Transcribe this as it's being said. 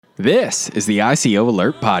This is the ICO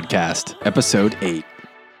Alert Podcast, Episode 8.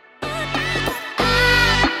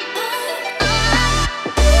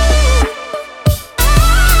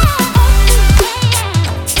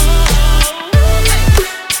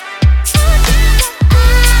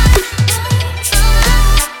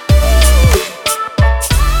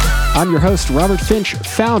 I'm your host, Robert Finch,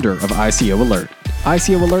 founder of ICO Alert.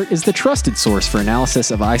 ICO Alert is the trusted source for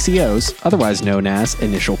analysis of ICOs, otherwise known as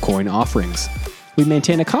initial coin offerings. We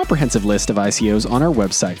maintain a comprehensive list of ICOs on our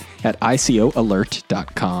website at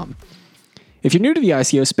ICOalert.com. If you're new to the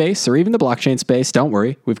ICO space or even the blockchain space, don't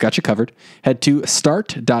worry, we've got you covered. Head to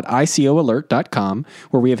start.icoalert.com,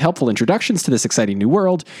 where we have helpful introductions to this exciting new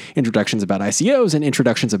world, introductions about ICOs, and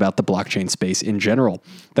introductions about the blockchain space in general.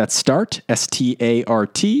 That's start,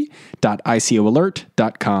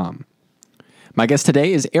 START.icoalert.com. My guest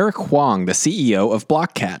today is Eric Huang, the CEO of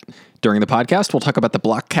BlockCAT. During the podcast, we'll talk about the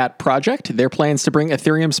BlockCAT project, their plans to bring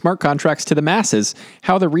Ethereum smart contracts to the masses,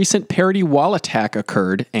 how the recent Parity wallet hack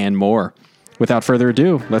occurred, and more. Without further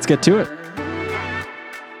ado, let's get to it.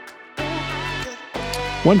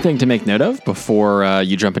 One thing to make note of before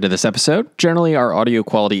you jump into this episode, generally our audio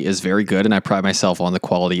quality is very good, and I pride myself on the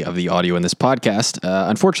quality of the audio in this podcast.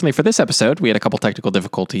 Unfortunately for this episode, we had a couple technical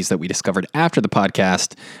difficulties that we discovered after the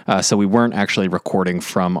podcast, so we weren't actually recording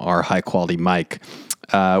from our high-quality mic.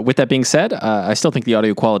 With that being said, I still think the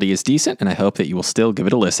audio quality is decent, and I hope that you will still give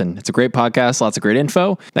it a listen. It's a great podcast, lots of great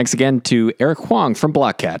info. Thanks again to Eric Huang from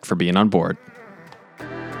BlockCAT for being on board.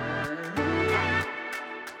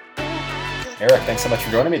 Eric, thanks so much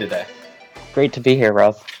for joining me today. Great to be here,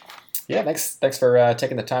 Rob. Yeah, thanks for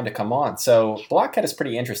taking the time to come on. So BlockCAT is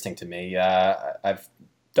pretty interesting to me. I've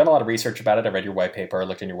done a lot of research about it. I read your white paper,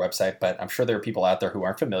 looked on your website, but I'm sure there are people out there who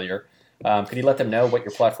aren't familiar. Could you let them know what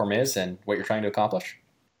your platform is and what you're trying to accomplish?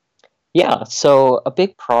 Yeah, so a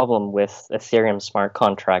big problem with Ethereum smart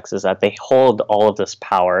contracts is that they hold all of this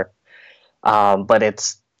power, but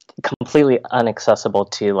it's completely inaccessible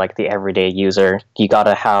to like the everyday user. You got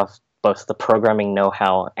to have both the programming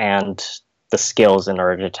know-how and the skills in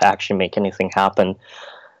order to actually make anything happen.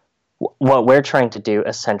 What we're trying to do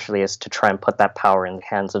essentially is to try and put that power in the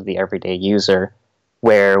hands of the everyday user,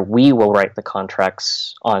 where we will write the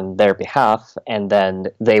contracts on their behalf, and then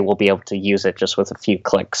they will be able to use it just with a few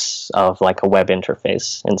clicks of like a web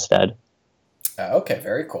interface instead. Okay,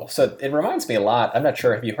 very cool. So it reminds me a lot. I'm not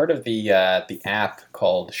sure. Have you heard of the app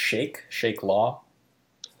called Shake Law?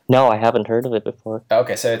 No, I haven't heard of it before.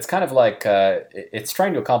 Okay, so it's kind of like it's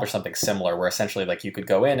trying to accomplish something similar, where essentially like you could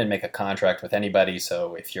go in and make a contract with anybody.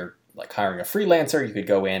 So if you're like hiring a freelancer, you could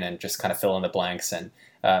go in and just kind of fill in the blanks and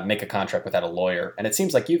make a contract without a lawyer. And it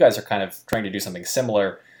seems like you guys are kind of trying to do something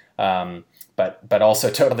similar, but also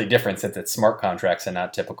totally different, since it's smart contracts and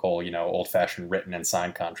not typical, old-fashioned written and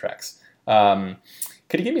signed contracts.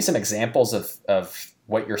 Could you give me some examples of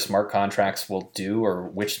what your smart contracts will do, or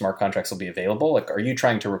which smart contracts will be available? Like, are you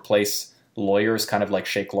trying to replace lawyers kind of like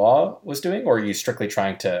Shake Law was doing, or are you strictly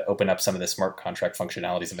trying to open up some of the smart contract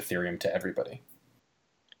functionalities of Ethereum to everybody?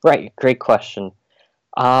 Right, great question.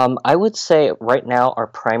 I would say right now our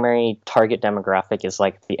primary target demographic is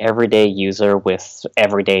like the everyday user with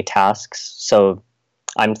everyday tasks. So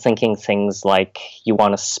I'm thinking things like you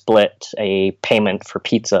want to split a payment for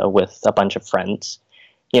pizza with a bunch of friends.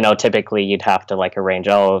 Typically you'd have to like arrange,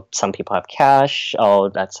 some people have cash,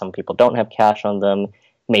 that some people don't have cash on them.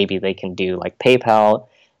 Maybe they can do like PayPal,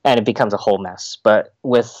 and it becomes a whole mess. But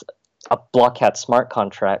with a BlockCAT smart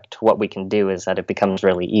contract, what we can do is that it becomes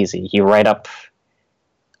really easy. You write up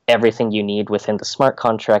everything you need within the smart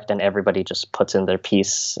contract, and everybody just puts in their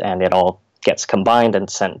piece, and it all gets combined and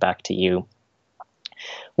sent back to you.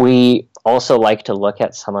 We also like to look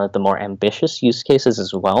at some of the more ambitious use cases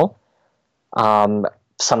as well.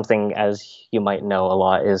 Something, as you might know a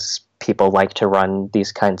lot, is people like to run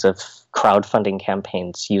these kinds of crowdfunding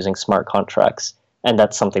campaigns using smart contracts, and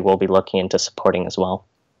that's something we'll be looking into supporting as well.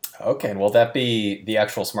 Okay, and will that be the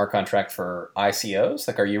actual smart contract for ICOs?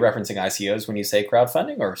 Like, are you referencing ICOs when you say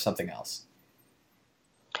crowdfunding, or something else?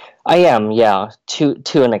 I am, yeah,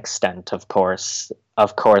 to an extent, of course.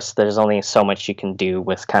 Of course, there's only so much you can do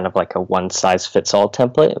with kind of like a one-size-fits-all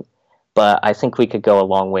template, but I think we could go a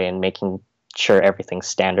long way in making sure everything's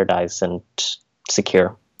standardized and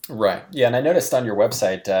secure. Right. Yeah, and I noticed on your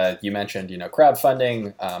website you mentioned,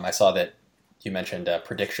 crowdfunding. I saw that you mentioned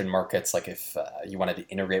prediction markets, like if you wanted to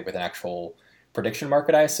integrate with an actual prediction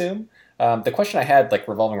market, I assume. The question I had, like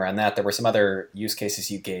revolving around that, there were some other use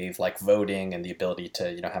cases you gave, like voting and the ability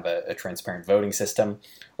to, have a transparent voting system.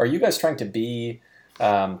 Are you guys trying to be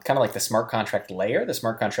kind of like the smart contract layer, the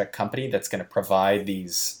smart contract company that's going to provide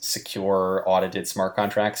these secure, audited smart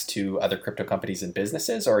contracts to other crypto companies and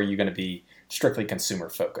businesses, or are you going to be strictly consumer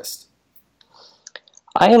focused?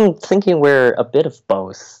 I am thinking we're a bit of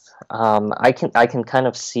both. I can kind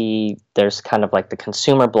of see there's kind of like the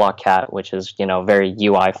consumer BlockCAT, which is very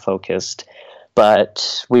UI focused,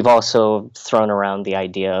 but we've also thrown around the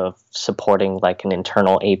idea of supporting like an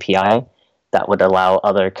internal API that would allow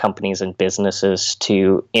other companies and businesses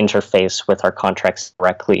to interface with our contracts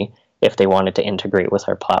directly if they wanted to integrate with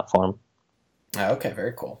our platform. Oh, okay,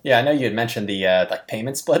 very cool. Yeah, I know you had mentioned the like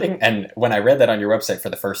payment splitting, and when I read that on your website for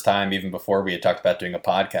the first time, even before we had talked about doing a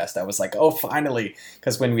podcast, I was like, "Oh, finally!"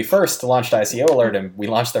 Because when we first launched ICO Alert and we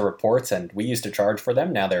launched their reports, and we used to charge for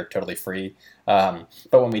them, now they're totally free. But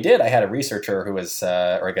when we did, I had a researcher who was,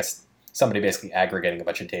 or I guess somebody basically aggregating a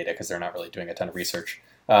bunch of data because they're not really doing a ton of research.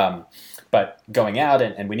 Um, but going out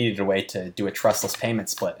and we needed a way to do a trustless payment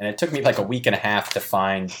split, and it took me like a week and a half to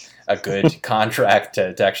find a good contract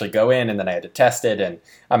to actually go in, and then I had to test it. And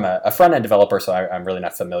I'm a front end developer, so I'm really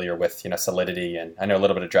not familiar with Solidity, and I know a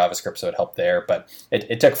little bit of JavaScript, so it helped there. But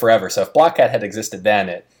it took forever. So if BlockCAT had existed then,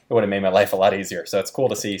 it would have made my life a lot easier. So it's cool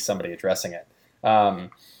to see somebody addressing it.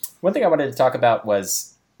 One thing I wanted to talk about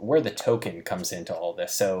was where the token comes into all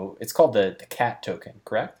this. So it's called the CAT token,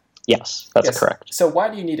 correct? Yes, that's Yes. correct. So why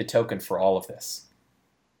do you need a token for all of this?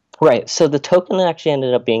 Right. So the token actually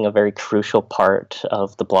ended up being a very crucial part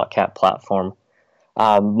of the BlockCAT platform,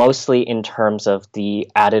 mostly in terms of the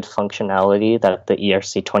added functionality that the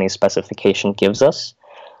ERC20 specification gives us.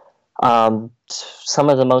 Some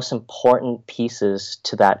of the most important pieces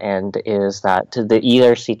to that end is that the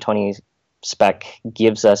ERC20 spec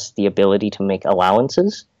gives us the ability to make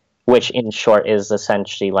allowances, which in short is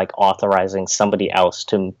essentially like authorizing somebody else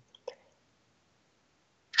to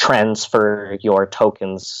transfer your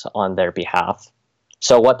tokens on their behalf.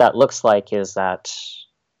 So what that looks like is that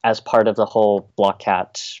as part of the whole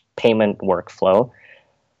BlockCAT payment workflow,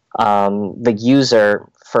 the user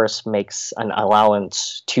first makes an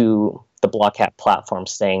allowance to the BlockCAT platform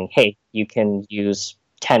saying, hey, you can use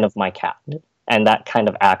 10 of my CAT. And that kind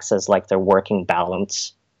of acts as like their working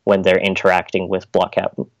balance when they're interacting with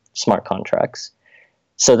BlockCAT smart contracts.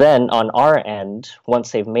 So then on our end,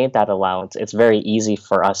 once they've made that allowance, it's very easy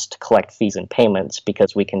for us to collect fees and payments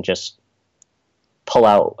because we can just pull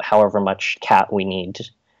out however much CAT we need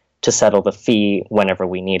to settle the fee whenever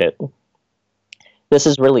we need it. This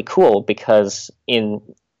is really cool because in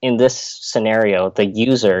this scenario, the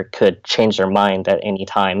user could change their mind at any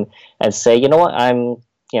time and say, you know what,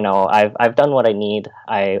 I've done what I need.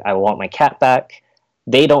 I want my CAT back.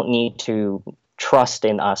 They don't need to trust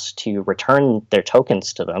in us to return their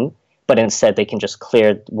tokens to them, but instead they can just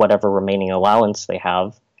clear whatever remaining allowance they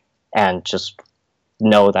have and just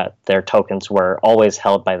know that their tokens were always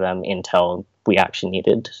held by them until we actually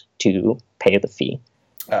needed to pay the fee.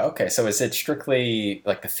 Okay, so is it strictly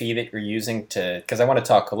like the fee that you're using to, because I want to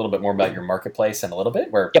talk a little bit more about your marketplace in a little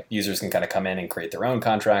bit, where Yep. users can kind of come in and create their own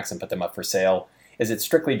contracts and put them up for sale. Is it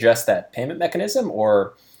strictly just that payment mechanism,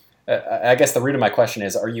 or I guess the root of my question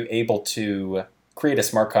is, are you able to create a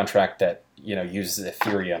smart contract that uses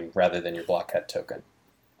Ethereum rather than your BlockCAT token?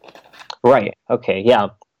 Right. Okay. Yeah.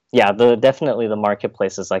 Yeah. Definitely the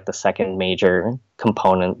marketplace is like the second major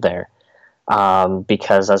component there,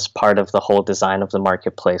 because as part of the whole design of the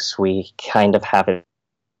marketplace, we kind of have it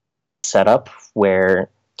set up where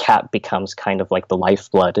CAT becomes kind of like the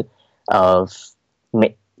lifeblood of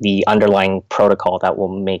the underlying protocol that will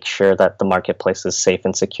make sure that the marketplace is safe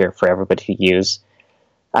and secure for everybody to use.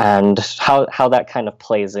 And how that kind of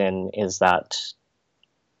plays in is that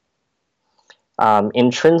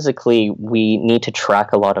intrinsically we need to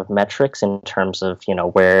track a lot of metrics in terms of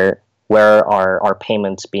where are our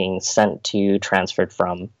payments being sent to, transferred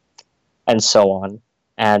from, and so on.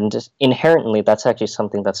 And inherently, that's actually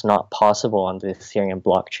something that's not possible on the Ethereum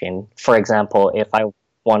blockchain. For example, if I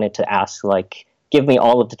wanted to ask, like, give me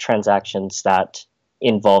all of the transactions that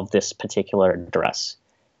involve this particular address,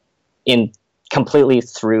 in completely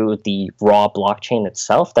through the raw blockchain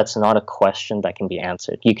itself, that's not a question that can be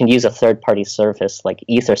answered. You can use a third-party service like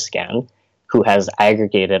Etherscan, who has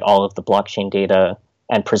aggregated all of the blockchain data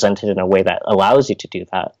and presented in a way that allows you to do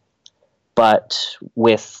that. But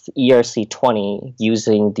with ERC20,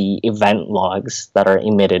 using the event logs that are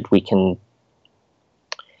emitted, we can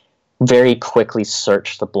very quickly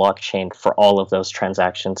search the blockchain for all of those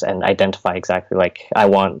transactions and identify exactly, like, I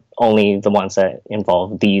want only the ones that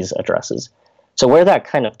involve these addresses. So where that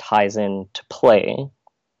kind of ties into play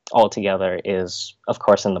altogether is, of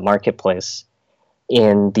course, in the marketplace,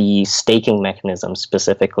 in the staking mechanism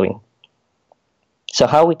specifically. So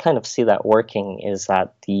how we kind of see that working is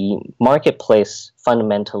that the marketplace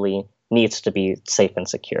fundamentally needs to be safe and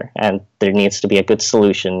secure, and there needs to be a good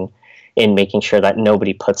solution in making sure that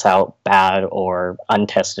nobody puts out bad or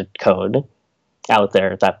untested code out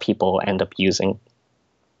there that people end up using.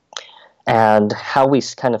 And how we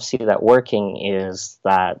kind of see that working is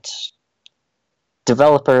that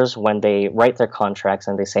developers, when they write their contracts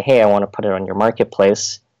and they say, hey, I want to put it on your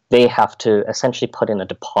marketplace, they have to essentially put in a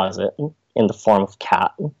deposit in the form of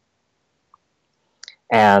CAT.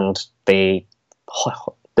 And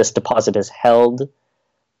this deposit is held,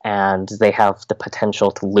 and they have the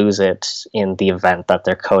potential to lose it in the event that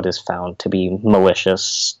their code is found to be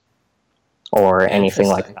malicious or anything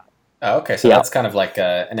like Interesting. that. Oh, okay, so Yeah, that's kind of like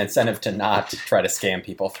an incentive to not try to scam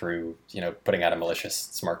people through, putting out a malicious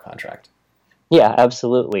smart contract. yeah,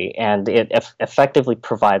 absolutely. And it effectively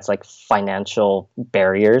provides like financial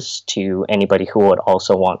barriers to anybody who would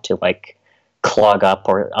also want to like clog up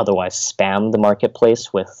or otherwise spam the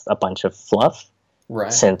marketplace with a bunch of fluff.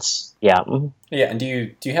 Right. Since, yeah, Yeah, and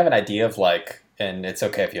do you have an idea of like, and it's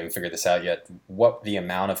okay if you haven't figured this out yet, what the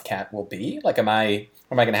amount of cat will be? Like, am I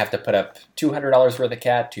going to have to put up $200 worth of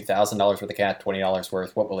cat, $2,000 worth of cat, $20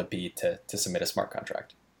 worth? What will it be to submit a smart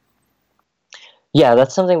contract? yeah,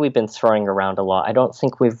 that's something we've been throwing around a lot. I don't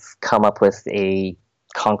think we've come up with a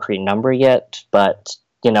concrete number yet, but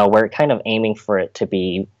we're kind of aiming for it to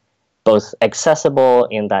be both accessible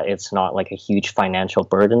in that it's not like a huge financial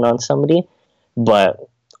burden on somebody, but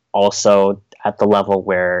also at the level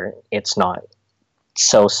where it's not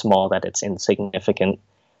so small that it's insignificant.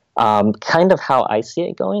 Kind of how I see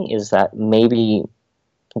it going is that maybe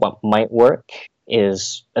what might work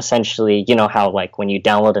is essentially, how like when you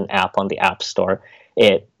download an app on the App Store,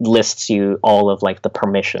 it lists you all of like the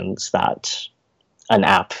permissions that an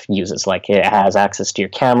app uses. Like it has access to your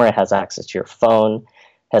camera, it has access to your phone,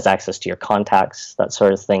 has access to your contacts, that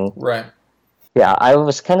sort of thing. Right. Yeah, I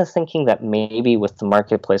was kind of thinking that maybe with the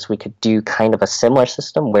marketplace we could do kind of a similar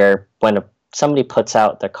system where when somebody puts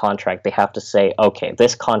out their contract, they have to say, okay,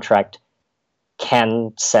 this contract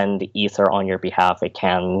can send Ether on your behalf, it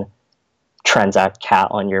can transact cat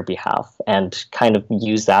on your behalf, and kind of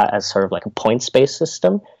use that as sort of like a points-based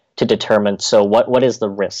system to determine, so what is the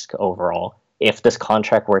risk overall if this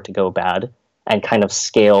contract were to go bad, and kind of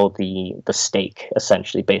scale the stake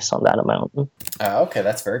essentially based on that amount. Okay,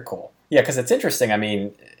 that's very cool. Yeah, because it's interesting. I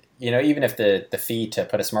mean, even if the fee to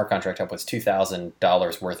put a smart contract up was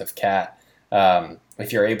 $2,000 worth of cat,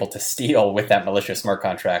 if you're able to steal with that malicious smart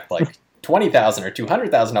contract like 20,000 or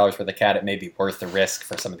 $200,000 worth of cat, it may be worth the risk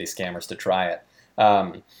for some of these scammers to try it.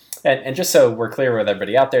 And just so we're clear with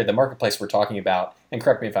everybody out there, the marketplace we're talking about, and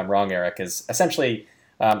correct me if I'm wrong, Eric, is essentially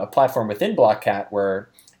a platform within BlockCAT where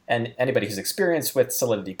anybody who's experienced with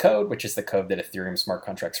Solidity code, which is the code that Ethereum smart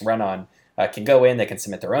contracts run on, can go in, they can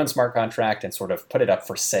submit their own smart contract and sort of put it up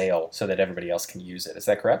for sale so that everybody else can use it. Is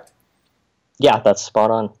that correct? Yeah, that's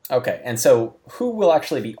spot on. Okay, and so who will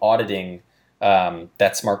actually be auditing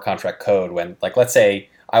that smart contract code when, like, let's say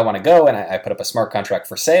I want to go and I put up a smart contract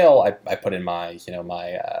for sale. I put in my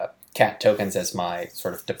cat tokens as my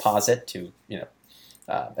sort of deposit to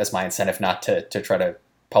as my incentive not to try to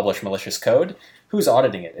publish malicious code. Who's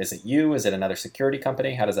auditing it? Is it you? Is it another security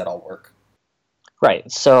company? How does that all work?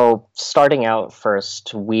 Right. So starting out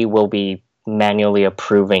first, we will be manually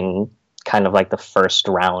approving kind of like the first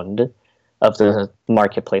round of the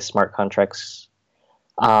marketplace smart contracts.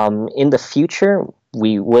 In the future,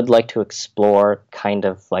 we would like to explore kind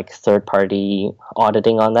of like third-party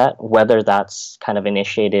auditing on that, whether that's kind of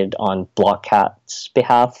initiated on BlockCAT's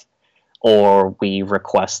behalf, or we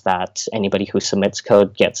request that anybody who submits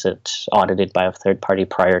code gets it audited by a third party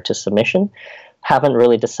prior to submission. Haven't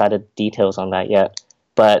really decided details on that yet,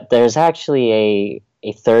 but there's actually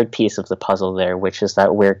a third piece of the puzzle there, which is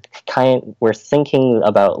that we're thinking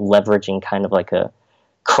about leveraging kind of like a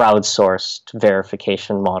crowdsourced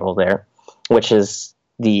verification model there, which is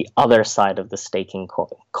the other side of the staking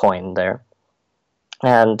coin there.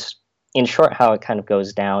 And in short, how it kind of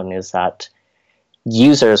goes down is that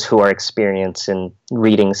users who are experienced in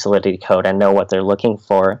reading Solidity code and know what they're looking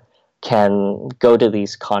for can go to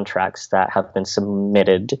these contracts that have been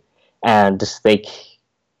submitted, and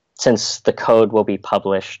since the code will be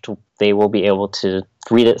published, they will be able to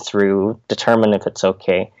read it through, determine if it's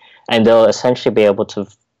okay, and they'll essentially be able to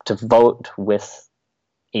vote with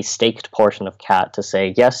a staked portion of CAT to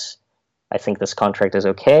say, yes, I think this contract is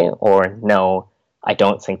okay, or no, I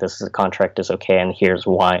don't think this contract is okay, and here's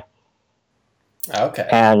why. Okay.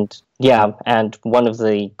 And yeah, and one of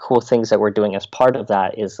the cool things that we're doing as part of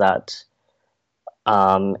that is that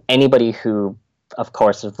anybody who, of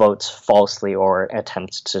course, votes falsely or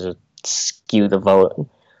attempts to skew the vote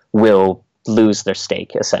will lose their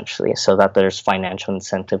stake, essentially, so that there's financial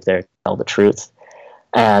incentive there to tell the truth.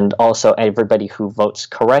 And also, everybody who votes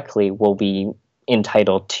correctly will be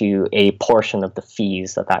entitled to a portion of the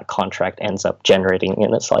fees that that contract ends up generating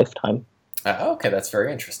in its lifetime. Okay, that's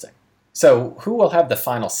very interesting. So who will have the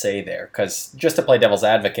final say there? Because just to play devil's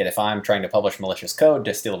advocate, if I'm trying to publish malicious code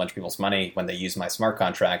to steal a bunch of people's money when they use my smart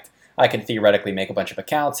contract, I can theoretically make a bunch of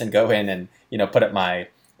accounts and go in and put up my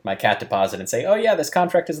cat deposit and say, oh yeah, this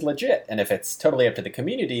contract is legit. And if it's totally up to the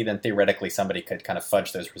community, then theoretically somebody could kind of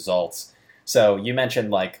fudge those results. So you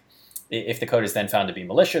mentioned like if the code is then found to be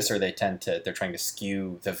malicious or they're trying to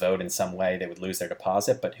skew the vote in some way, they would lose their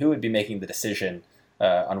deposit. But who would be making the decision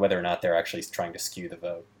on whether or not they're actually trying to skew the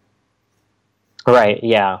vote? Right,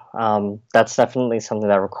 yeah. That's definitely something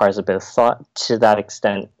that requires a bit of thought to that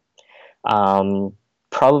extent.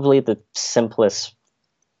 Probably the simplest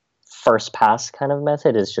first pass kind of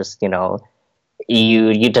method is just,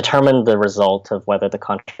 you determine the result of whether the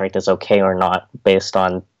contract is okay or not based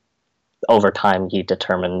on over time you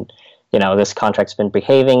determine, this contract's been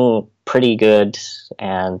behaving pretty good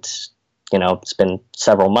and, it's been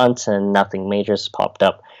several months and nothing major's popped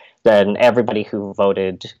up. Then everybody who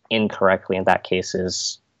voted incorrectly in that case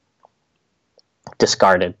is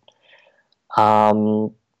discarded.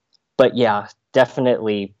 But yeah,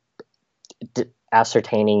 definitely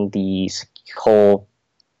ascertaining the whole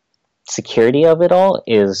security of it all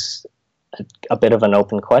is a bit of an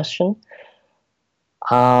open question.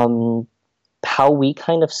 How we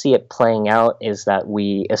kind of see it playing out is that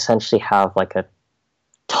we essentially have like a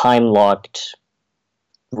time-locked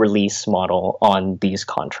release model on these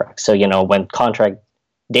contracts. So, when contract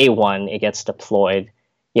day one, it gets deployed,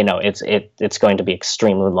 it's going to be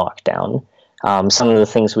extremely locked down. Some of the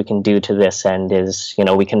things we can do to this end is,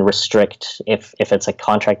 we can restrict, if it's a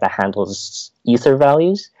contract that handles Ether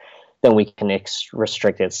values, then we can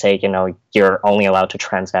restrict it, say, you're only allowed to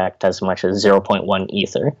transact as much as 0.1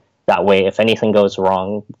 Ether. That way, if anything goes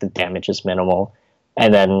wrong, the damage is minimal.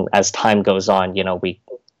 And then as time goes on,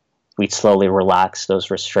 we slowly relax those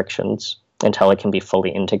restrictions until it can be fully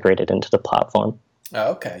integrated into the platform.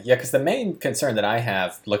 Oh, okay. Yeah, because the main concern that I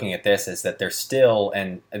have looking at this is that there's still,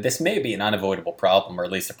 and this may be an unavoidable problem, or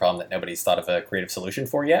at least a problem that nobody's thought of a creative solution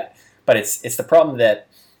for yet, but it's the problem that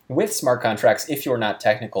with smart contracts, if you're not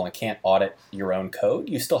technical and can't audit your own code,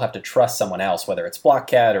 you still have to trust someone else, whether it's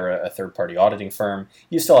BlockCAT or a third-party auditing firm.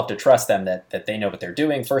 You still have to trust them that they know what they're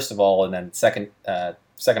doing, first of all, and then second of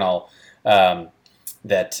all,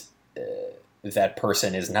 that that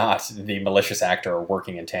person is not the malicious actor or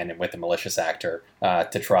working in tandem with the malicious actor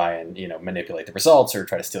to try and manipulate the results or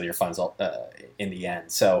try to steal your funds in the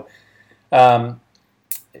end. So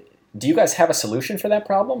do you guys have a solution for that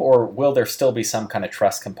problem, or will there still be some kind of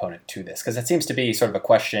trust component to this? Because it seems to be sort of a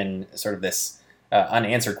question, sort of this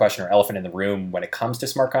unanswered question or elephant in the room when it comes to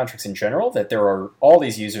smart contracts in general, that there are all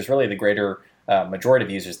these users, really the greater majority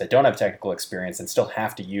of users that don't have technical experience and still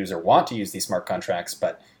have to use or want to use these smart contracts,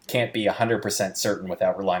 but can't be 100% certain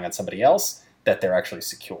without relying on somebody else that they're actually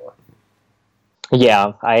secure.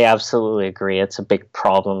 Yeah, I absolutely agree. It's a big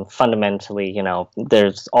problem. Fundamentally,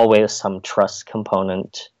 there's always some trust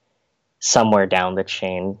component somewhere down the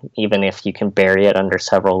chain. Even if you can bury it under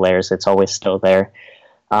several layers, it's always still there.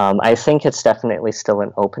 I think it's definitely still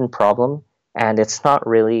an open problem, and it's not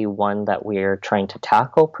really one that we're trying to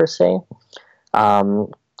tackle per se.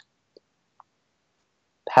 Having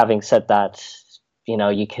said that,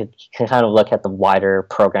 you can kind of look at the wider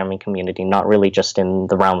programming community, not really just in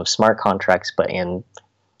the realm of smart contracts, but in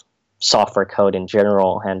software code in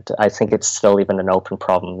general. And I think it's still even an open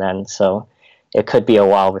problem then. So it could be a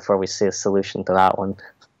while before we see a solution to that one.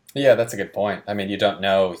 Yeah, that's a good point. I mean, you don't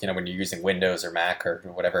know, when you're using Windows or Mac or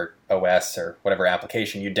whatever OS or whatever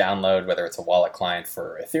application you download, whether it's a wallet client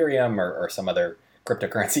for Ethereum or some other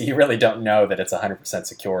cryptocurrency, you really don't know that it's 100%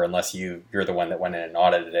 secure unless you're the one that went in and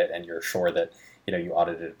audited it and you're sure that you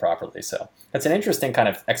audited it properly. So that's an interesting kind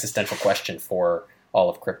of existential question for all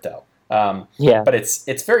of crypto. Yeah. But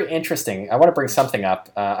it's very interesting. I want to bring something up.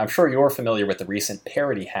 I'm sure you're familiar with the recent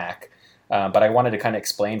Parity hack, but I wanted to kind of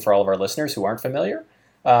explain for all of our listeners who aren't familiar.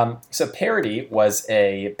 So Parity was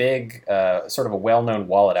a big, sort of a well-known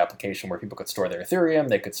wallet application where people could store their Ethereum,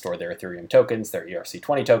 they could store their Ethereum tokens, their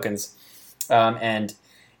ERC20 tokens, and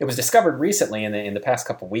it was discovered recently in the past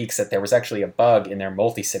couple of weeks that there was actually a bug in their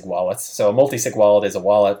multi-sig wallets. So a multi-sig wallet is a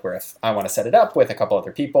wallet where if I want to set it up with a couple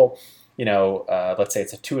other people, let's say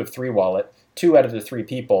it's a 2 of 3 wallet, 2 out of the 3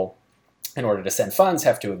 people, in order to send funds,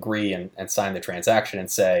 have to agree and sign the transaction and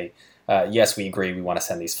say, yes, we agree, we want to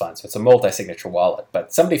send these funds. So it's a multi-signature wallet.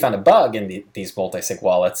 But somebody found a bug in these multi-sig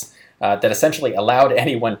wallets that essentially allowed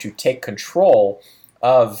anyone to take control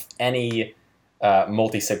of any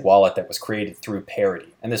multi-sig wallet that was created through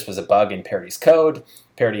Parity. And this was a bug in Parity's code.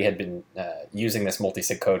 Parity had been using this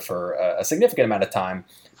multi-sig code for a significant amount of time,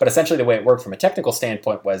 but essentially the way it worked from a technical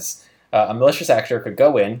standpoint was a malicious actor could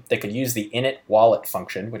go in, they could use the init wallet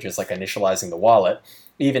function, which is like initializing the wallet,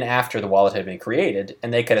 even after the wallet had been created,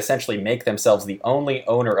 and they could essentially make themselves the only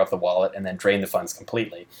owner of the wallet and then drain the funds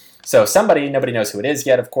completely. So somebody, nobody knows who it is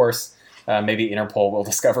yet, of course. Maybe Interpol will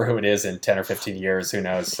discover who it is in 10 or 15 years, who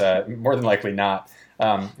knows, more than likely not.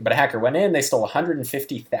 But a hacker went in, they stole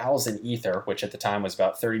 150,000 Ether, which at the time was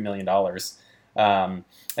about $30 million.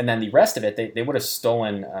 And then the rest of it, they would have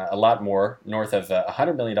stolen a lot more, north of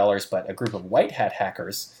 $100 million, but a group of white hat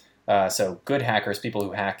hackers, so good hackers, people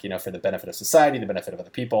who hack for the benefit of society, the benefit of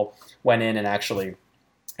other people, went in and actually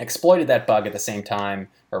exploited that bug at the same time,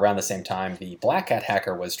 or around the same time the BlockCAT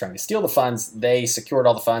hacker was trying to steal the funds. They secured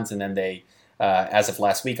all the funds, and then they, as of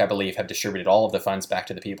last week, I believe, have distributed all of the funds back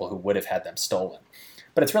to the people who would have had them stolen.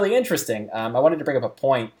 But it's really interesting. I wanted to bring up a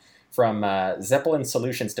point from Zeppelin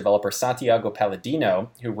Solutions developer Santiago Palladino,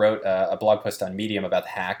 who wrote a blog post on Medium about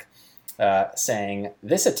the hack, saying,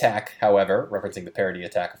 "This attack, however," referencing the Parity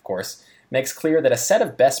attack, of course, "makes clear that a set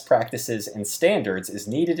of best practices and standards is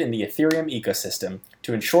needed in the Ethereum ecosystem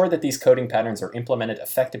to ensure that these coding patterns are implemented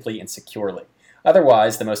effectively and securely.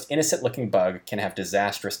 Otherwise, the most innocent-looking bug can have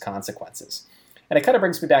disastrous consequences." And it kind of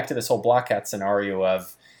brings me back to this whole BlockCAT scenario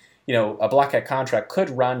of, a BlockCAT contract could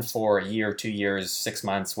run for a year, 2 years, 6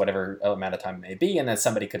 months, whatever amount of time it may be, and then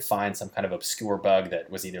somebody could find some kind of obscure bug that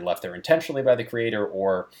was either left there intentionally by the creator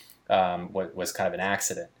or was kind of an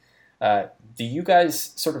accident. Do you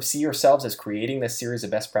guys sort of see yourselves as creating this series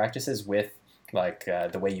of best practices with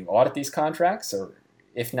the way you audit these contracts? Or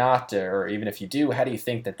if not, or even if you do, how do you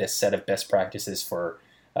think that this set of best practices for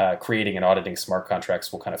creating and auditing smart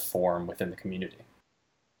contracts will kind of form within the community?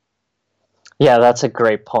 Yeah, that's a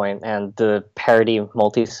great point. And the Parity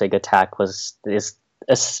multi-sig attack is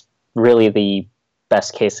really the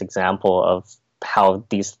best case example of how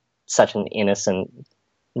such an innocent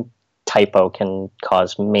typo can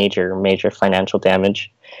cause major financial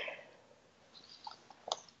damage.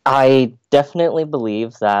 I definitely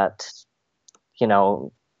believe that,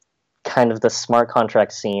 kind of the smart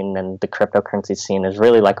contract scene and the cryptocurrency scene is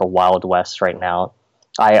really like a Wild West right now.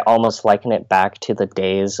 I almost liken it back to the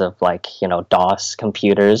days of DOS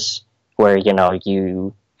computers where,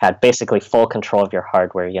 you had basically full control of your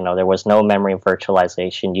hardware. There was no memory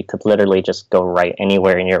virtualization. You could literally just go right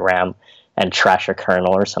anywhere in your RAM and trash a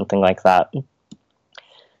kernel or something like that.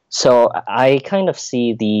 So I kind of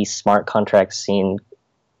see the smart contract scene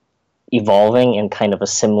evolving in kind of a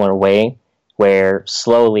similar way, where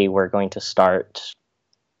slowly we're going to start,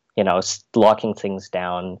 locking things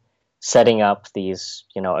down, setting up these,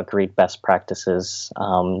 agreed best practices.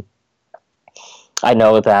 I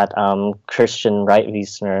know that Christian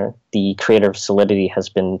Reitwiesner, the creator of Solidity, has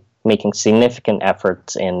been making significant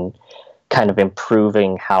efforts in kind of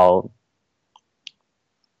improving how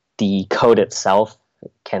the code itself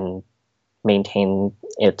can maintain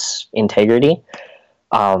its integrity.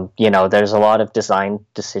 There's a lot of design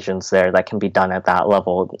decisions there that can be done at that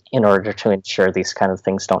level in order to ensure these kind of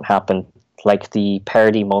things don't happen. Like the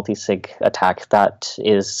Parity multisig attack, that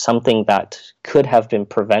is something that could have been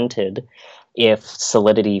prevented if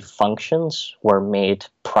Solidity functions were made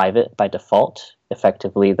private by default.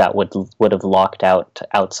 Effectively, that would have locked out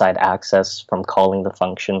outside access from calling the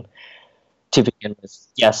function. To begin with,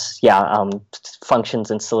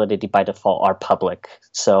 functions in Solidity by default are public,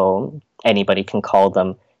 so anybody can call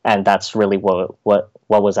them, and that's really what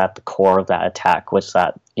was at the core of that attack, was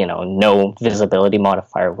that no visibility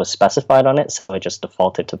modifier was specified on it, so it just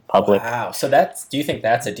defaulted to public. Wow. So do you think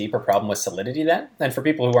that's a deeper problem with Solidity then? And for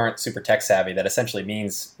people who aren't super tech savvy, that essentially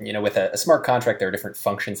means, with a smart contract, there are different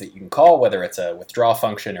functions that you can call, whether it's a withdraw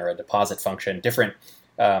function or a deposit function, different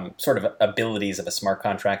sort of abilities of a smart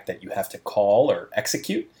contract that you have to call or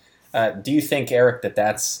execute. Do you think, Eric, that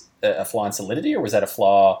that's a flaw in Solidity, or was that a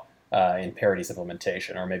flaw in Parity's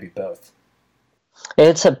implementation, or maybe both?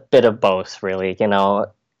 It's a bit of both, really.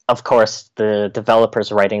 Of course, the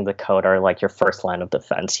developers writing the code are like your first line of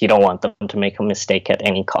defense. You don't want them to make a mistake at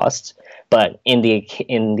any cost. But in the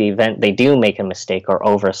event they do make a mistake or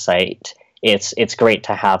oversight, it's great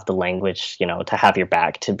to have the language, to have your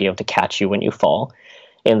back, to be able to catch you when you fall.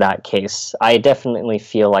 In that case, I definitely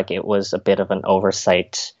feel like it was a bit of an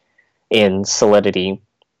oversight in Solidity.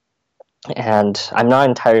 And I'm not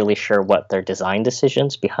entirely sure what their design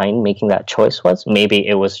decisions behind making that choice was. Maybe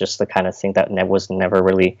it was just the kind of thing that was never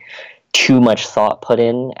really too much thought put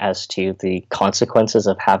in as to the consequences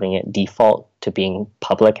of having it default to being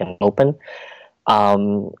public and open.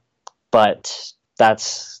 Um, but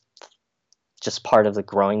that's just part of the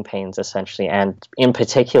growing pains, essentially. And in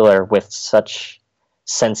particular, with such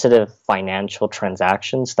sensitive financial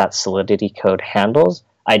transactions that Solidity Code handles,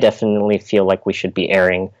 I definitely feel like we should be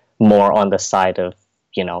erring more on the side of,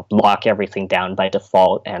 lock everything down by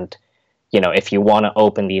default. And, if you want to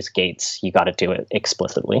open these gates, you got to do it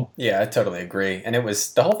explicitly. Yeah, I totally agree. And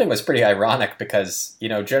the whole thing was pretty ironic because,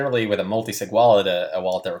 generally with a multi-sig wallet, a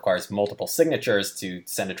wallet that requires multiple signatures to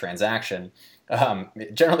send a transaction,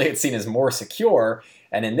 generally it's seen as more secure.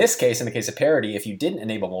 And in this case, in the case of Parity, if you didn't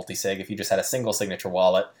enable multi-sig, if you just had a single signature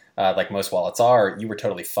wallet, like most wallets are, you were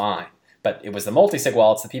totally fine. But it was the multi-sig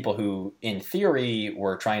wallets, the people who, in theory,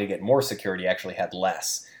 were trying to get more security actually had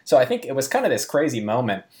less. So I think it was kind of this crazy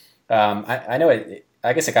moment. I know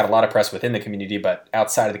I guess it got a lot of press within the community, but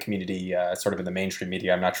outside of the community, sort of in the mainstream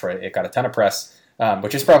media, I'm not sure it got a ton of press,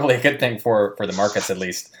 which is probably a good thing for the markets at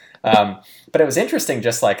least. But it was interesting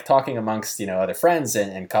just like talking amongst, other friends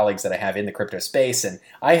and colleagues that I have in the crypto space. And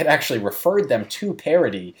I had actually referred them to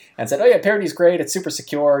Parity and said, oh yeah, Parity's great. It's super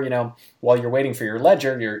secure. While you're waiting for your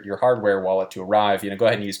ledger, your hardware wallet to arrive, go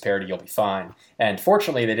ahead and use Parity. You'll be fine. And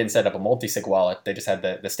fortunately, they didn't set up a multi-sig wallet. They just had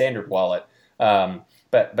the standard wallet.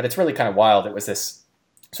 But it's really kind of wild. It was this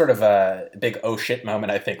sort of a big oh shit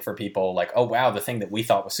moment, I think, for people. Like, oh wow, the thing that we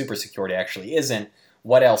thought was super security actually isn't.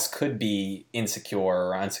 What else could be insecure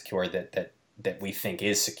or unsecure that we think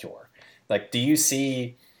is secure? Like, do you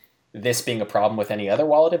see this being a problem with any other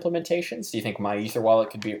wallet implementations? Do you think My Ether wallet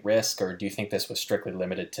could be at risk, or do you think this was strictly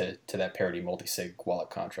limited to that Parity multi-sig wallet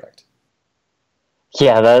contract?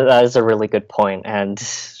 Yeah, that is a really good point. And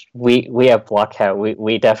we at BlockCAT,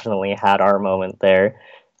 we definitely had our moment there.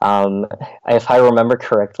 If I remember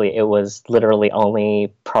correctly, it was literally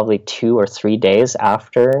only probably 2 or 3 days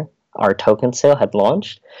after our token sale had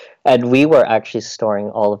launched, and we were actually storing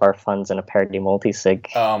all of our funds in a Parity multisig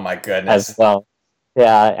Oh my as goodness. well.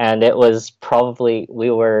 Yeah, and it was probably we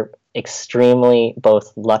were extremely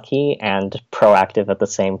both lucky and proactive at the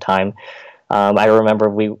same time. I remember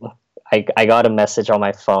I got a message on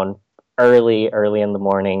my phone early in the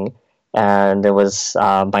morning, and it was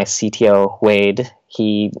my CTO Wade.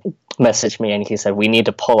 He messaged me and he said, "We need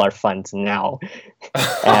to pull our funds now."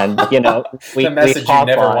 And The we message you hop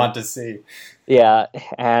never on. want to see. Yeah,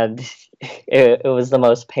 and it was the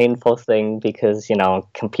most painful thing because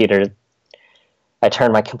computer. I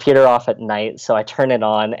turn my computer off at night, so I turn it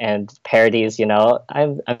on, and Parity's,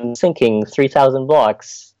 I'm thinking 3,000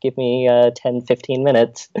 blocks. Give me 10, 15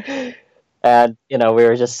 minutes. And, we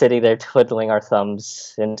were just sitting there twiddling our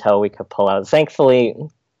thumbs until we could pull out. Thankfully,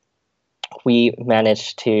 we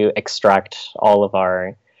managed to extract all of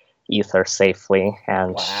our ether safely,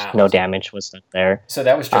 and Wow. no damage was done there. So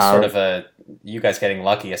that was just sort of you guys getting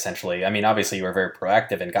lucky, essentially. I mean, obviously you were very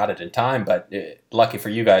proactive and got it in time, but lucky for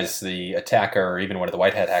you guys, the attacker or even one of the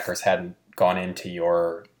white hat hackers hadn't gone into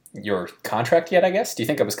your contract yet. I guess. Do you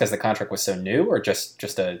think it was because the contract was so new, or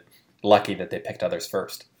just a lucky that they picked others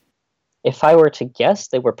first? If I were to guess,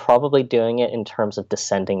 they were probably doing it in terms of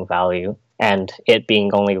descending value, and it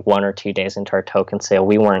being only 1 or 2 days into our token sale,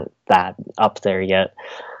 we weren't that up there yet.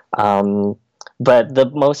 But the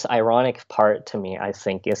most ironic part to me, I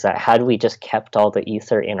think, is that had we just kept all the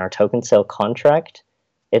ether in our token sale contract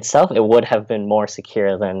itself, it would have been more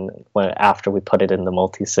secure than after we put it in the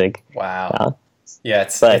multi-sig. Wow. Yeah,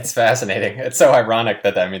 it's But fascinating. It's so ironic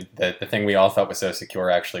that I mean the thing we all thought was so secure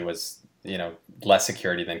actually was less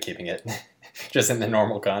security than keeping it just in the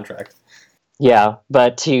normal contract. yeah,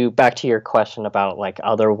 but back to your question about like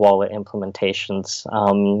other wallet implementations.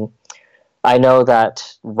 I know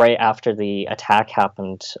that right after the attack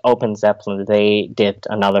happened, Open Zeppelin, they did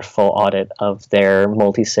another full audit of their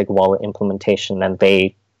multi-sig wallet implementation, and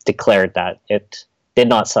they declared that it did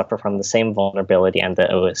not suffer from the same vulnerability and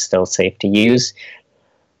that it was still safe to use.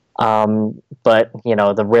 But,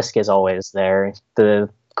 the risk is always there. The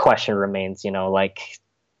question remains, like,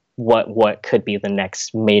 what could be the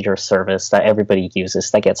next major service that everybody uses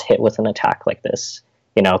that gets hit with an attack like this?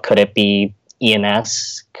 Could it be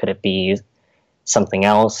ENS? Could it be something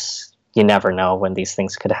else? You never know when these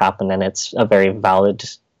things could happen, and it's a very valid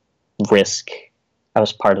risk. I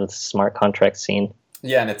was part of the smart contract scene.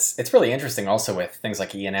 Yeah, and it's really interesting also with things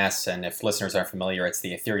like ENS, and if listeners aren't familiar, it's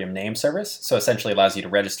the Ethereum name service. So essentially allows you to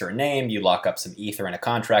register a name, you lock up some Ether in a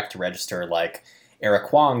contract to register like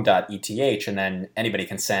erichuang.eth, and then anybody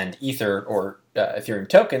can send Ether or Ethereum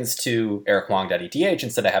tokens to erichuang.eth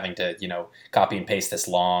instead of having to, copy and paste this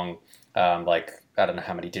long, like, I don't know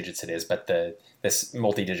how many digits it is, but this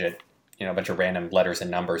multi-digit a bunch of random letters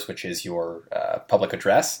and numbers, which is your public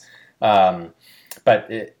address. Um, but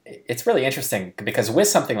it's really interesting because with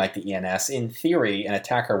something like the ENS, in theory, an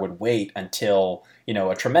attacker would wait until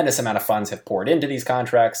a tremendous amount of funds have poured into these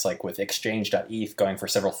contracts, like with exchange.eth going for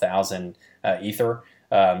several thousand ether.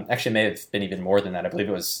 Actually, may have been even more than that. I believe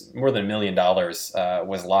it was more than $1 million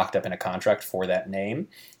was locked up in a contract for that name.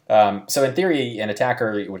 So in theory, an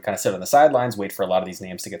attacker would kind of sit on the sidelines, wait for a lot of these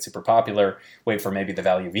names to get super popular, wait for maybe the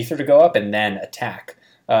value of ether to go up, and then attack.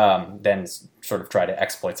 Then sort of try to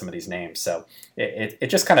exploit some of these names. So it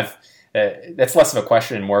just kind of, that's less of a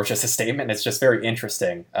question and more of just a statement. It's just very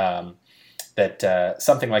interesting that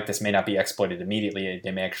something like this may not be exploited immediately.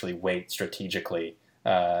 They may actually wait strategically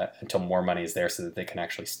until more money is there so that they can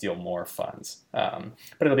actually steal more funds. But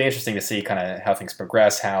it'll be interesting to see kind of how things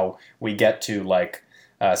progress, how we get to like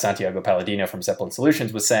Santiago Palladino from Zeppelin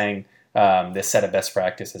Solutions was saying, this set of best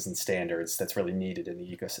practices and standards that's really needed in the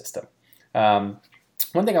ecosystem.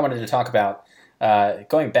 One thing I wanted to talk about,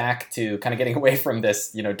 going back to kind of getting away from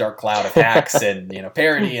this, dark cloud of hacks and,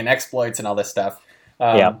 parody and exploits and all this stuff.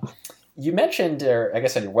 Yeah. You mentioned, or I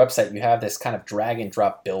guess on your website, you have this kind of drag and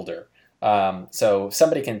drop builder. So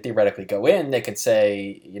somebody can theoretically go in, they can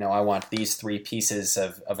say, I want these 3 pieces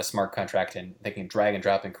of a smart contract, and they can drag and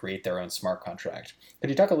drop and create their own smart contract. Could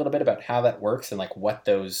you talk a little bit about how that works and like what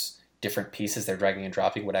those different pieces they're dragging and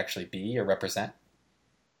dropping would actually be or represent?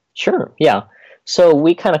 Sure, yeah. So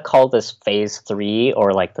we kind of call this phase 3,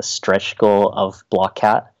 or like the stretch goal of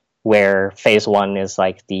BlockCAT, where phase 1 is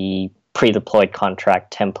like the pre-deployed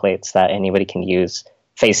contract templates that anybody can use.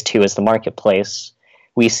 Phase 2 is the marketplace.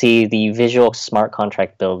 We see the visual smart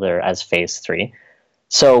contract builder as phase 3.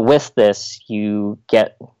 So with this, you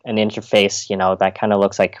get an interface, that kind of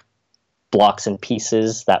looks like blocks and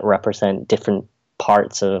pieces that represent different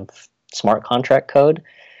parts of smart contract code.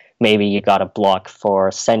 Maybe you got a block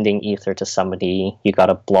for sending ether to somebody, you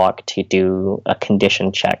got a block to do a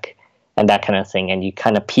condition check and that kind of thing, and you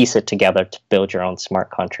kind of piece it together to build your own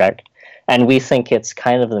smart contract. And we think it's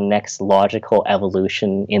kind of the next logical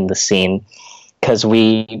evolution in the scene, because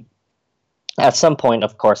we, at some point,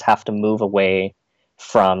 of course, have to move away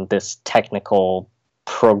from this technical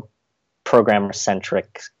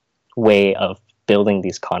programmer-centric way of building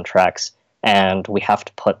these contracts, and we have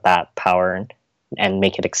to put that power and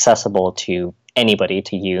make it accessible to anybody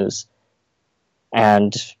to use.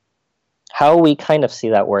 And how we kind of see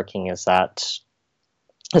that working is that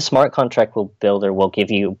the smart contract builder will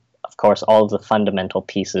give you, of course, all of the fundamental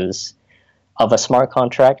pieces of a smart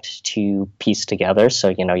contract to piece together. So,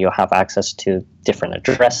 you'll have access to different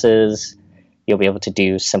addresses, you'll be able to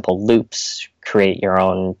do simple loops, create your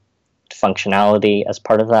own functionality as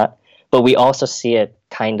part of that. But we also see it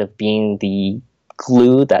kind of being the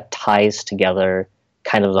glue that ties together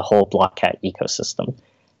kind of the whole BlockCAT ecosystem.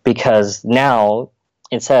 Because now,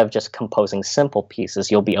 instead of just composing simple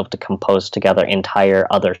pieces, you'll be able to compose together entire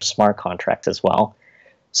other smart contracts as well.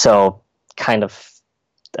 So kind of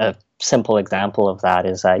a simple example of that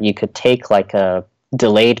is that you could take like a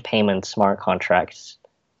delayed payment smart contract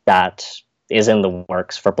that is in the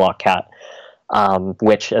works for BlockCAT,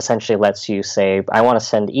 which essentially lets you say, I want to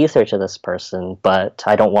send ether to this person, but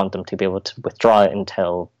I don't want them to be able to withdraw it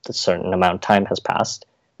until a certain amount of time has passed.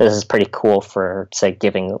 This is pretty cool for, say,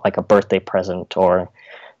 giving like a birthday present or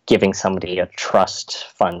giving somebody a trust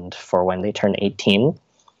fund for when they turn 18.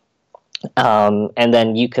 And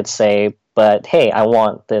then you could say, but hey, I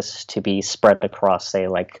want this to be spread across, say,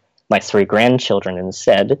 like my 3 grandchildren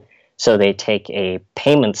instead. So they take a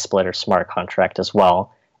payment splitter smart contract as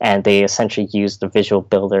well, and they essentially use the visual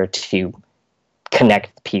builder to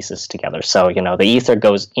connect the pieces together. So, the ether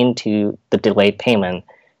goes into the delayed payment,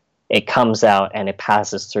 it comes out, and it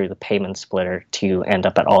passes through the payment splitter to end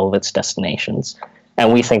up at all of its destinations.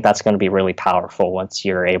 And we think that's going to be really powerful once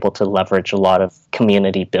you're able to leverage a lot of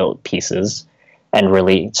community-built pieces and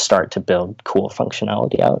really start to build cool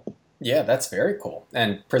functionality out. Yeah, that's very cool.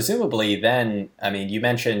 And presumably then, I mean, you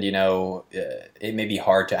mentioned, it may be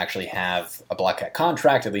hard to actually have a BlockCAT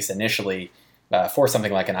contract, at least initially, for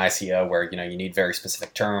something like an ICO where, you need very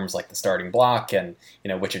specific terms like the starting block and,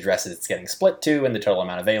 which addresses it's getting split to and the total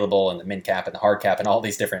amount available and the min cap and the hard cap and all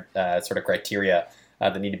these different sort of criteria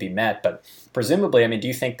that need to be met. But presumably, I mean, do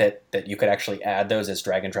you think that you could actually add those as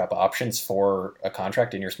drag and drop options for a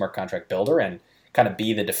contract in your smart contract builder and kind of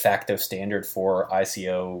be the de facto standard for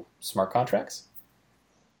ICO smart contracts?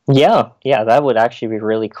 Yeah, that would actually be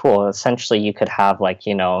really cool. Essentially, you could have like,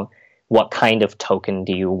 what kind of token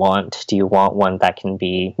do you want? Do you want one that can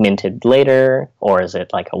be minted later, or is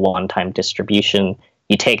it like a one-time distribution?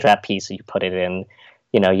 You take that piece and you put it in,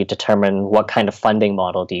 you determine what kind of funding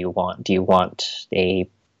model do you want? Do you want a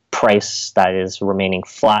price that is remaining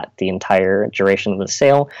flat the entire duration of the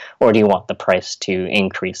sale, or do you want the price to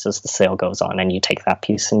increase as the sale goes on? And you take that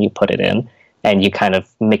piece and you put it in, and you kind of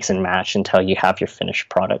mix and match until you have your finished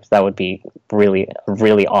product. That would be really a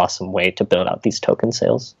really awesome way to build out these token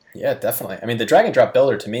sales. Yeah, definitely. I mean, the drag and drop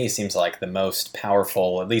builder to me seems like the most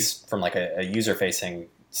powerful, at least from like a user facing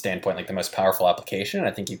standpoint, like the most powerful application. And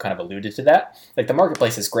I think you kind of alluded to that. Like the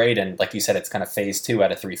marketplace is great, and like you said, it's kind of phase 2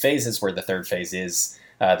 out of 3 phases, where the third phase is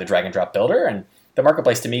the drag and drop builder. And the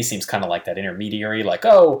marketplace to me seems kind of like that intermediary, like,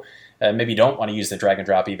 oh, maybe you don't want to use the drag and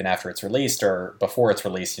drop even after it's released or before it's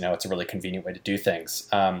released. You know, it's a really convenient way to do things.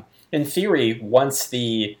 In theory, once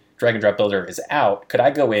the drag and drop builder is out, could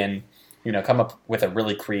I go in, you know, come up with a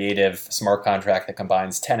really creative smart contract that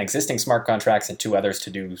combines 10 existing smart contracts and 2 others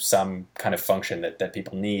to do some kind of function that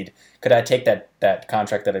people need? Could I take that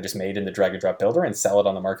contract that I just made in the drag and drop builder and sell it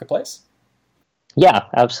on the marketplace? Yeah,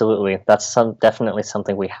 absolutely. That's definitely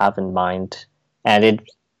something we have in mind. And it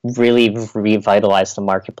really revitalized the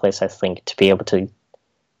marketplace, I think, to be able to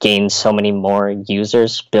gain so many more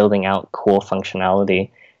users building out cool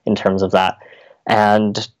functionality in terms of that.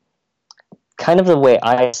 And kind of the way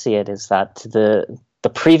I see it is that the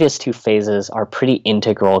previous 2 phases are pretty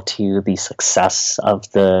integral to the success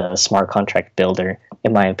of the smart contract builder,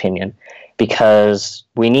 in my opinion, because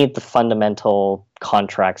we need the fundamental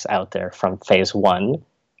contracts out there from phase 1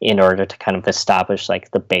 in order to kind of establish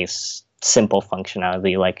like the base simple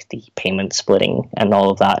functionality, like the payment splitting and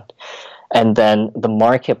all of that. And then the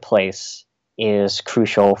marketplace is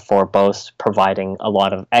crucial for both providing a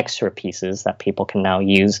lot of extra pieces that people can now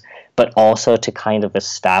use, but also to kind of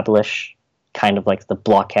establish kind of like the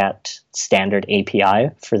BlockCAT standard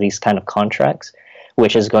API for these kind of contracts,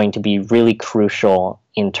 which is going to be really crucial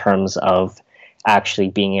in terms of actually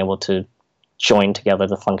being able to join together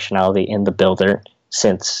the functionality in the builder,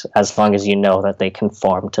 since as long as you know that they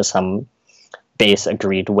conform to some base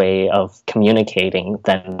agreed way of communicating,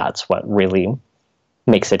 then that's what really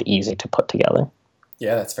makes it easy to put together.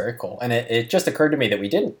 Yeah, that's very cool. And it just occurred to me that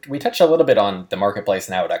we touched a little bit on the marketplace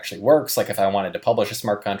and how it actually works. Like if I wanted to publish a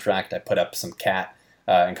smart contract, I put up some cat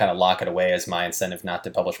and kind of lock it away as my incentive not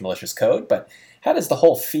to publish malicious code. But how does the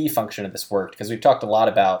whole fee function of this work? Because we've talked a lot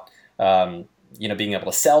about being able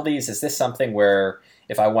to sell these. Is this something where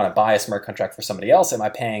if I want to buy a smart contract for somebody else, am I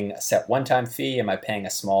paying a set one-time fee? Am I paying a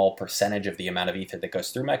small percentage of the amount of ether that goes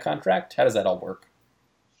through my contract? How does that all work?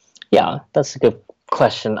 Yeah, that's a good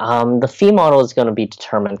question. The fee model is going to be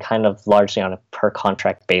determined kind of largely on a per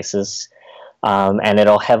contract basis, and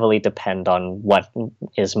it'll heavily depend on what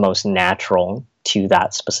is most natural to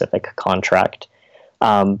that specific contract.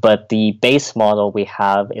 But the base model we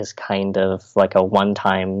have is kind of like a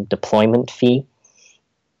one-time deployment fee.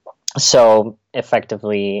 So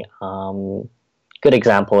effectively, good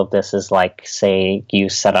example of this is like, say you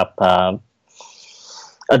set up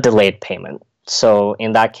a delayed payment. So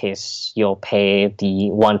in that case, you'll pay the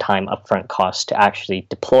one-time upfront cost to actually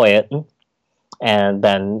deploy it, and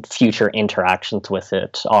then future interactions with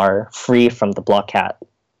it are free from the BlockCAT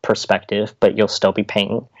perspective, but you'll still be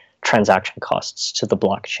paying transaction costs to the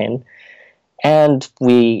blockchain. And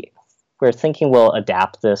we're thinking we'll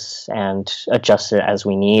adapt this and adjust it as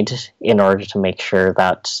we need in order to make sure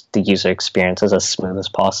that the user experience is as smooth as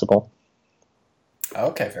possible.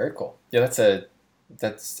 Okay, very cool. Yeah, that's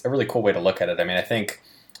a really cool way to look at it. I mean, I think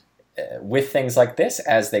with things like this,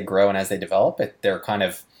 as they grow and as they develop, they're kind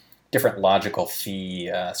of different logical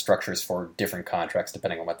fee structures for different contracts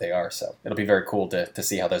depending on what they are. So it'll be very cool to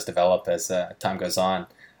see how those develop as time goes on.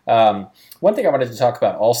 One thing I wanted to talk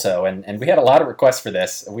about also, and we had a lot of requests for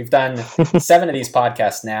this. We've done 7 of these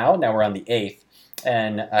podcasts now. Now we're on the 8th.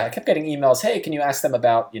 And I kept getting emails, hey, can you ask them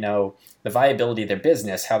about, the viability of their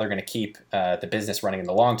business, how they're going to keep the business running in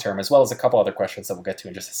the long term, as well as a couple other questions that we'll get to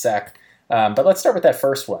in just a sec. But let's start with that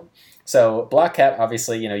first one. So BlockCAT,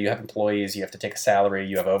 obviously, you have employees, you have to take a salary,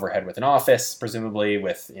 you have overhead with an office, presumably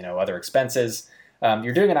with, other expenses.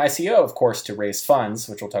 You're doing an ICO, of course, to raise funds,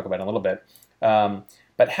 which we'll talk about in a little bit.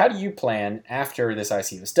 But how do you plan after this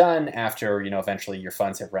ICO is done, after, eventually your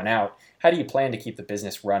funds have run out, how do you plan to keep the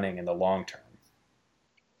business running in the long term?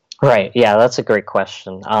 Right. Yeah, that's a great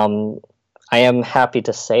question. I am happy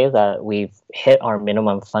to say that we've hit our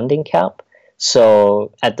minimum funding cap.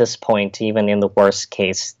 So at this point, even in the worst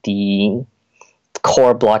case, the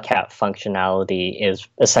core BlockCAT functionality is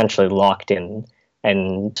essentially locked in,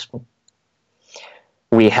 and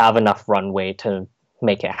we have enough runway to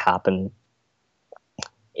make it happen.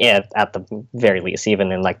 At the very least,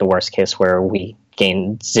 even in like the worst case where we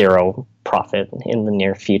gain zero profit in the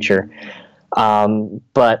near future.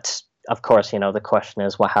 But of course, the question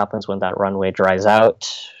is what happens when that runway dries out.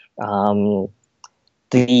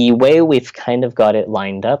 The way we've kind of got it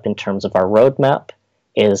lined up in terms of our roadmap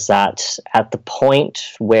is that at the point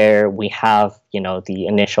where we have, the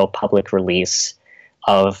initial public release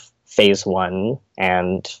of phase one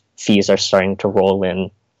and fees are starting to roll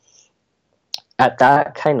in, at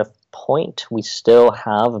that kind of point, we still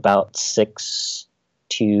have about 6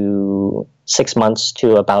 months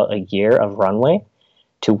to about a year of runway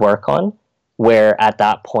to work on, where at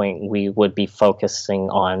that point we would be focusing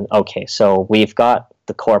on, okay, so we've got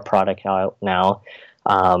the core product out now.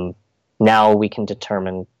 Now we can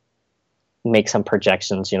make some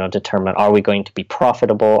projections, determine, are we going to be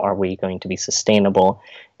profitable? Are we going to be sustainable?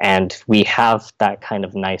 And we have that kind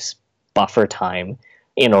of nice buffer time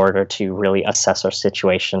in order to really assess our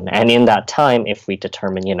situation. And in that time, if we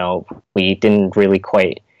determine, we didn't really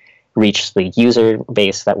quite reach the user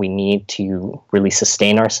base that we need to really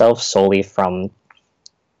sustain ourselves solely from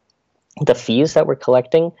the fees that we're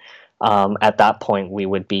collecting, at that point we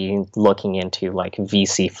would be looking into like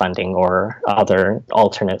VC funding or other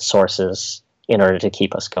alternate sources in order to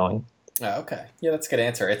keep us going. Oh, okay. Yeah, that's a good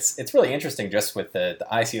answer. It's really interesting just with the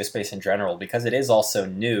ICO space in general, because it is also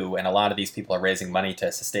new, and a lot of these people are raising money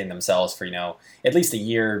to sustain themselves for, at least a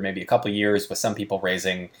year, maybe a couple of years, with some people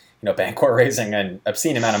raising, Bancorp raising an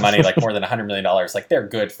obscene amount of money, like more than $100 million. Like, they're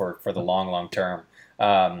good for the long term.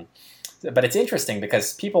 But it's interesting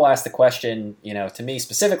because people ask the question, to me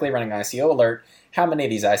specifically running ICO Alert, how many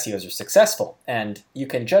of these ICOs are successful? And you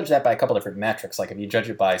can judge that by a couple different metrics. Like if you judge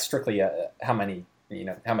it by strictly how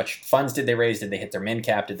much funds did they raise? Did they hit their min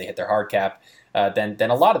cap? Did they hit their hard cap? Then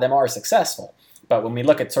a lot of them are successful. But when we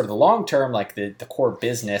look at sort of the long term, like the core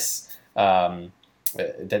business that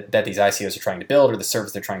these ICOs are trying to build or the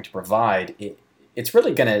service they're trying to provide, it's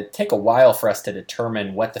really going to take a while for us to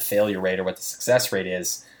determine what the failure rate or what the success rate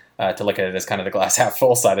is. To look at it as kind of the glass half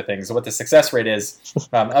full side of things, what the success rate is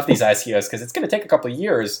of these ICOs, because it's going to take a couple of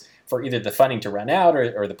years for either the funding to run out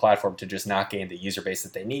or the platform to just not gain the user base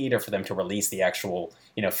that they need, or for them to release the actual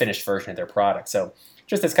finished version of their product. So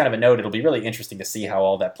just as kind of a note, it'll be really interesting to see how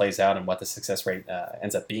all that plays out and what the success rate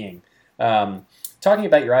ends up being. Talking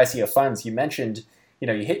about your ICO funds, you mentioned you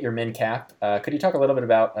hit your min cap. Could you talk a little bit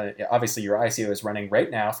about, obviously your ICO is running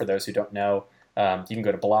right now, for those who don't know. You can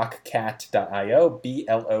go to BlockCAT.io,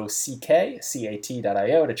 BlockCAT.io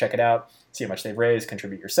to check it out, see how much they've raised,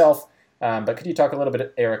 contribute yourself. But could you talk a little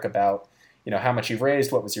bit, Eric, about how much you've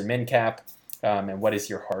raised, what was your min cap, and what is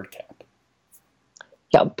your hard cap?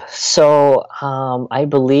 Yep. So I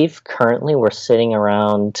believe currently we're sitting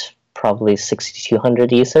around probably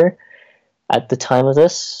 6,200 Ether at the time of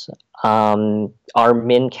this. Our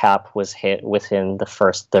min cap was hit within the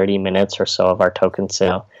first 30 minutes or so of our token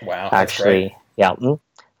sale. Wow, that's actually, great. Yeah.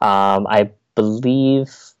 I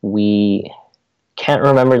believe we can't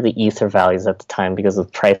remember the Ether values at the time because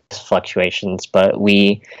of price fluctuations, but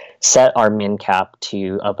we set our min cap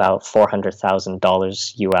to about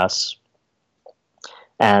 $400,000 US.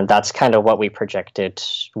 And that's kind of what we projected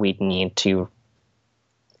we'd need to,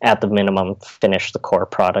 at the minimum, finish the core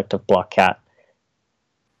product of BlockCAT.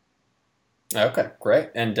 Okay, great.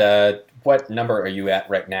 And what number are you at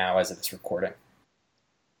right now as of this recording?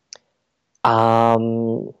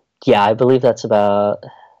 Yeah, I believe that's about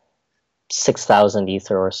 6,000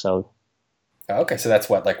 Ether or so. Okay, so that's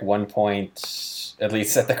what, like at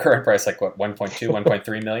least at the current price, like what, 1.2,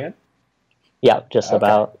 1.3 million? Yeah, just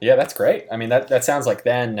about. Yeah, that's great. I mean, that sounds like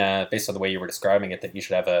then, based on the way you were describing it, that you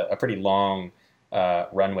should have a pretty long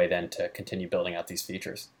runway then to continue building out these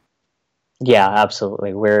features. Yeah,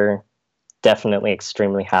 absolutely. We're definitely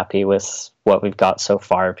extremely happy with what we've got so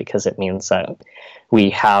far, because it means that we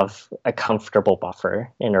have a comfortable buffer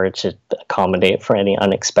in order to accommodate for any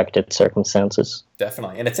unexpected circumstances.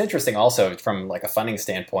 Definitely. And it's interesting also from like a funding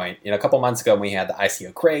standpoint. A couple months ago when we had the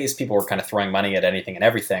ICO craze, people were kind of throwing money at anything and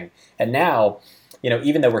everything. And now,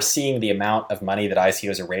 even though we're seeing the amount of money that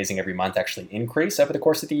ICOs are raising every month actually increase over the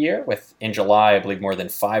course of the year, with in July, I believe more than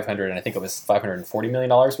 $540 million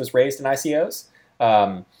was raised in ICOs.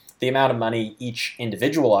 The amount of money each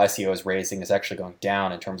individual ICO is raising is actually going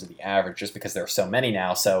down in terms of the average, just because there are so many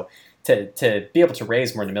now. So to be able to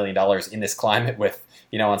raise more than $1 million in this climate with,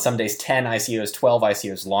 on some days 10 ICOs, 12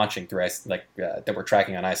 ICOs launching through that we're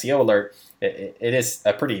tracking on ICO Alert, it is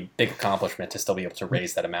a pretty big accomplishment to still be able to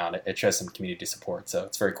raise that amount. It shows some community support, so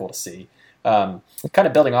it's very cool to see. Kind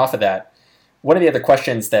of building off of that, one of the other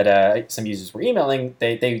questions that some users were emailing,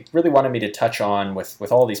 they really wanted me to touch on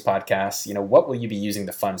with all these podcasts, what will you be using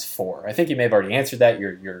the funds for? I think you may have already answered that.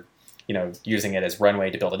 You're using it as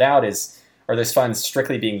runway to build it out. Are those funds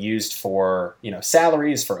strictly being used for,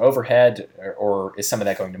 salaries, for overhead, or is some of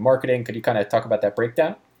that going to marketing? Could you kind of talk about that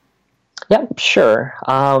breakdown? Yeah, sure.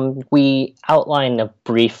 We outlined a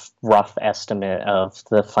brief, rough estimate of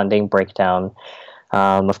the funding breakdown.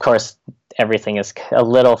 Of course, everything is a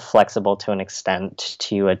little flexible to an extent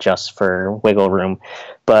to adjust for wiggle room,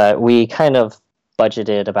 but we kind of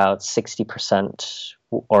budgeted about 60%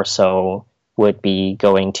 or so would be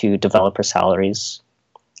going to developer salaries,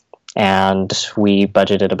 and we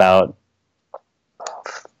budgeted about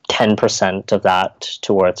 10% of that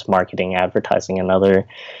towards marketing, advertising, and other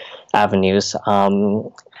avenues.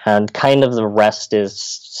 And kind of the rest is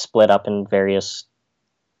split up in various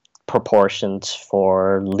proportions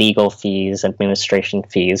for legal fees, administration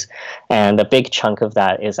fees, and a big chunk of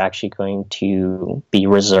that is actually going to be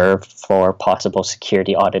reserved for possible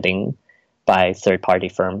security auditing by third-party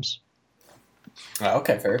firms.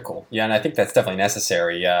 Okay, very cool. Yeah, and I think that's definitely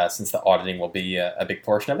necessary since the auditing will be a big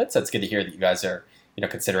portion of it. So it's good to hear that you guys are,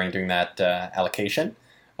 considering doing that allocation.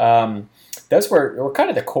 Those were kind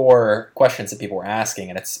of the core questions that people were asking,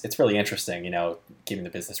 and it's really interesting. Keeping the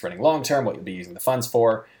business running long term, what you'll be using the funds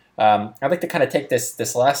for. I'd like to kind of take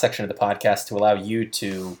this last section of the podcast to allow you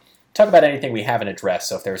to talk about anything we haven't addressed.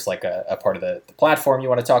 So if there's like a part of the platform you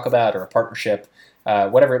want to talk about or a partnership,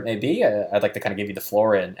 whatever it may be, I'd like to kind of give you the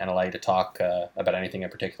floor and allow you to talk about anything in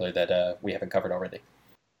particular that we haven't covered already.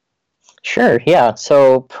 Sure, yeah.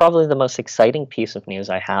 So probably the most exciting piece of news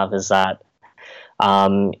I have is that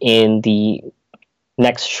in the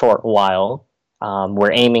next short while,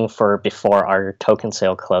 we're aiming for before our token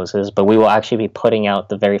sale closes, but we will actually be putting out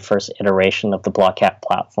the very first iteration of the BlockCAT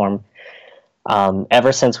platform.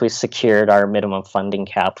 Ever since we secured our minimum funding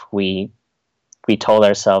cap, we told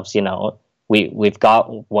ourselves, we've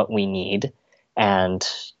got what we need, and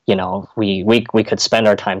we could spend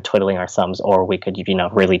our time twiddling our thumbs, or we could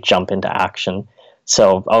really jump into action.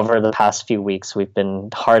 So over the past few weeks, we've been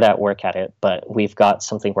hard at work at it, but we've got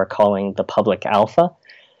something we're calling the public alpha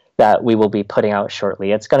that we will be putting out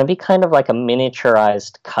shortly. It's going to be kind of like a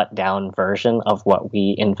miniaturized, cut down version of what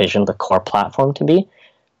we envision the core platform to be.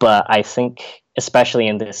 But I think, especially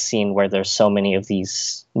in this scene where there's so many of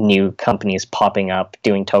these new companies popping up,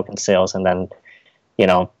 doing token sales, and then,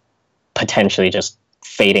 potentially just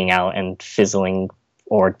fading out and fizzling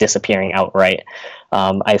or disappearing outright,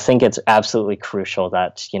 I think it's absolutely crucial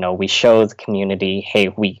that, we show the community, hey,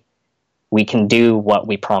 we can do what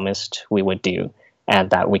we promised we would do, and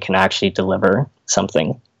that we can actually deliver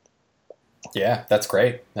something. Yeah, that's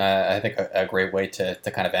great. I think a great way to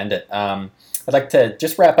kind of end it. I'd like to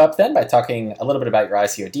just wrap up then by talking a little bit about your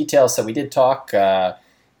ICO details. So we did talk,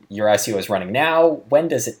 your ICO is running now. When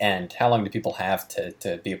does it end? How long do people have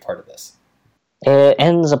to be a part of this? It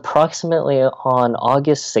ends approximately on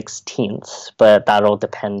August 16th, but that'll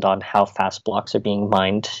depend on how fast blocks are being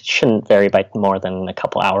mined. Shouldn't vary by more than a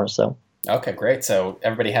couple hours, though. Okay, great. So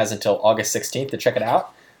everybody has until August 16th to check it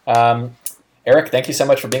out. Eric, thank you so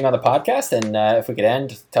much for being on the podcast. And if we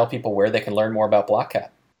could tell people where they can learn more about BlockCAT.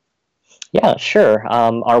 Yeah, sure.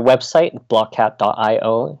 Our website,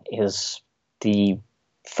 blockcat.io, is the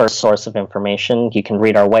first source of information. You can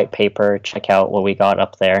read our white paper, check out what we got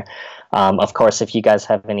up there. Of course, if you guys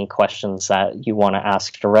have any questions that you want to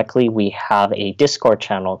ask directly, we have a Discord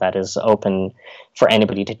channel that is open for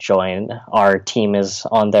anybody to join. Our team is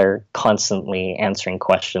on there constantly answering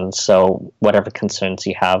questions, so whatever concerns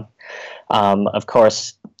you have. Of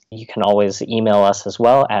course, you can always email us as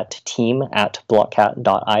well at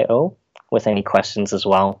team@blockcat.io with any questions as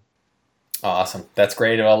well. Awesome. That's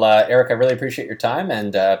great. Well, Eric, I really appreciate your time,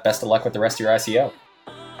 and best of luck with the rest of your ICO.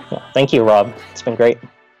 Yeah, thank you, Rob. It's been great.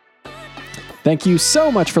 Thank you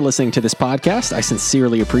so much for listening to this podcast. I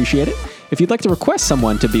sincerely appreciate it. If you'd like to request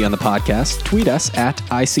someone to be on the podcast, tweet us at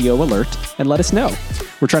ICO Alert and let us know.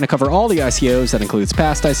 We're trying to cover all the ICOs. That includes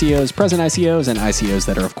past ICOs, present ICOs, and ICOs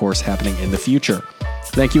that are, of course, happening in the future.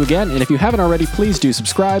 Thank you again, and if you haven't already, please do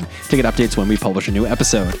subscribe to get updates when we publish a new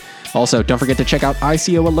episode. Also, don't forget to check out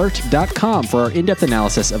ICOalert.com for our in-depth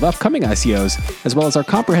analysis of upcoming ICOs, as well as our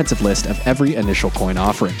comprehensive list of every initial coin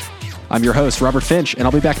offering. I'm your host, Robert Finch, and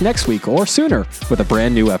I'll be back next week or sooner with a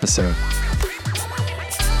brand new episode.